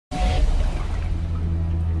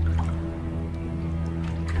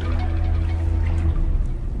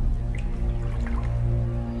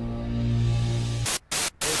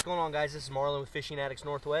going on, guys? This is Marlin with Fishing Addicts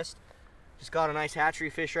Northwest. Just got a nice hatchery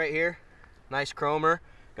fish right here. Nice chromer.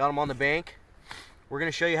 Got him on the bank. We're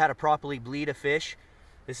going to show you how to properly bleed a fish.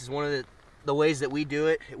 This is one of the ways that we do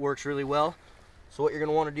it. It works really well. So what you're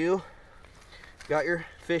going to want to do, got your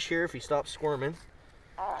fish here. If he stops squirming,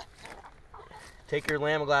 take your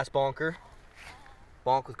Lamaglass bonker.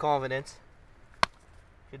 Bonk with confidence.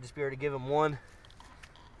 Should just be able to give him one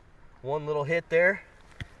little hit there.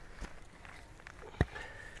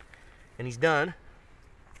 And he's done.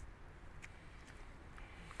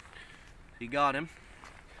 You got him.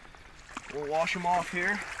 We'll wash him off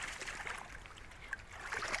here.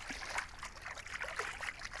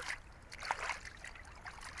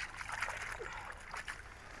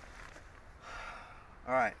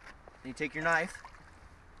 All right, then you take your knife.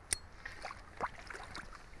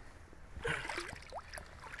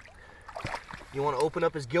 You want to open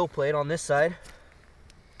up his gill plate on this side.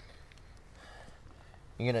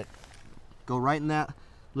 You're gonna go right in that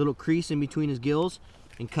little crease in between his gills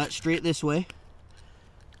and cut straight this way.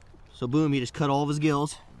 So boom, you just cut all of his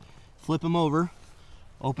gills, flip him over,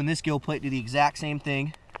 open this gill plate, do the exact same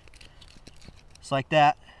thing. Just like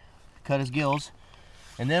that, cut his gills.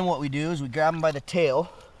 And then what we do is we grab him by the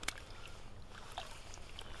tail.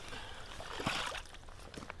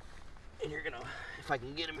 And you're gonna, if I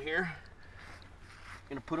can get him here,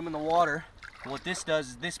 gonna put him in the water. And what this does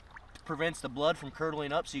is this prevents the blood from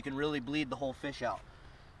curdling up, so you can really bleed the whole fish out.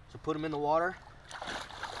 So put him in the water.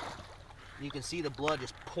 You can see the blood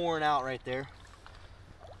just pouring out right there.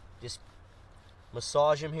 Just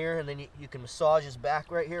massage him here, and then you can massage his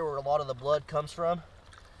back right here where a lot of the blood comes from.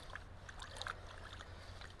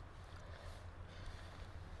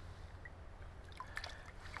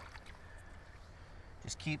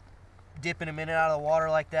 Just keep dipping him in and out of the water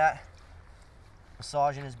like that,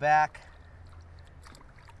 massaging his back.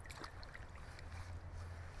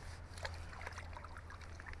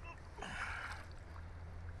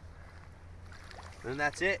 And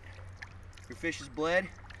that's it. Your fish is bled.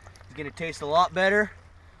 He's gonna taste a lot better.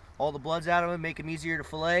 All the blood's out of him, make him easier to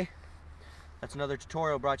fillet. That's another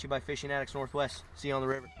tutorial brought to you by Fishing Addicts Northwest. See you on the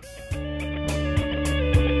river.